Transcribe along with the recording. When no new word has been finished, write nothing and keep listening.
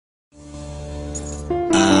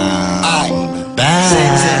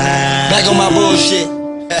back on my bullshit.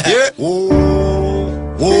 Yeah. Ooh.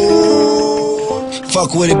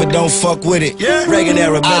 Fuck with it, but don't fuck with it. Yeah. Reagan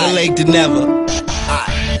Era, better late than never.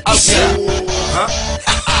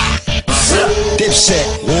 Dipset.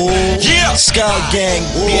 Yeah. Skull Gang.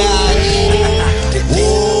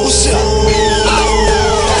 What's up?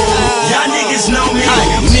 Y'all niggas know me.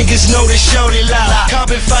 Niggas know the shorty loud.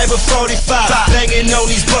 Carbon fiber 45. Banging on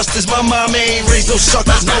these busters. My mama ain't raised no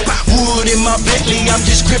suckers. No wood in my Bentley. I'm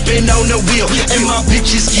just gripping on the wheel. And my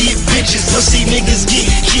bitches get bitches. Pussy niggas get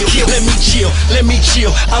killed. Let me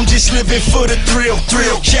chill. I'm just living for the thrill.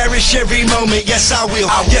 Cherish every moment. Yes, I will.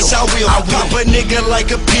 Yes, I will. Pop a nigga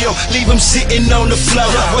like a pill. Leave him sitting on the floor.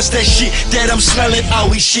 What's that shit that I'm smelling? Oh,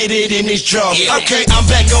 we shitted in his drawer. Okay, I'm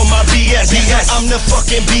back on my BS. I'm the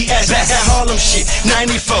fucking BS. That Harlem shit.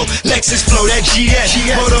 94. Lexus flow. That GS.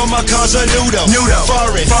 Put on my cars a Nudo.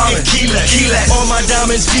 Foreign. And keyless. All my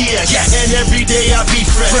diamonds VS. And every day I be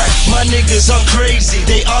fresh. My niggas are crazy.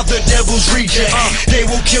 They are the devil's reject. They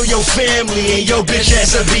will kill your family and your bitch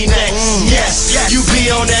ass will be next. Yes, you be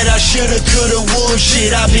on that I shoulda, coulda, would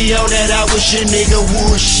shit. I be on that I wish a nigga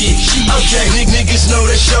would shit. Okay, niggas know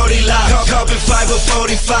that shorty lie. Carbon fiber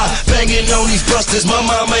 45. Banging on these busters. My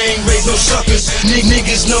mama ain't raised no suckers.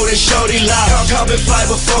 Niggas know that shorty lie. Carbon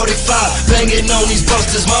fiber 45. Banging on these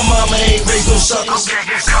busters. My mama ain't raised no suckers.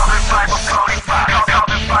 Carbon fiber 45.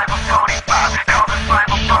 Carbon fiber 45. Carbon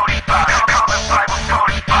fiber 45. Carbon fiber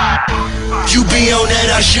 45. You be on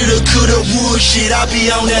that I shoulda, coulda, would shit. I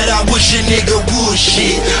be on that I wish a nigga would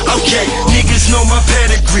shit. Okay, niggas know my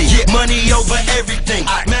pedigree. Money over everything.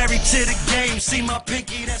 Married to the game. See my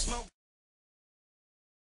pinky, that's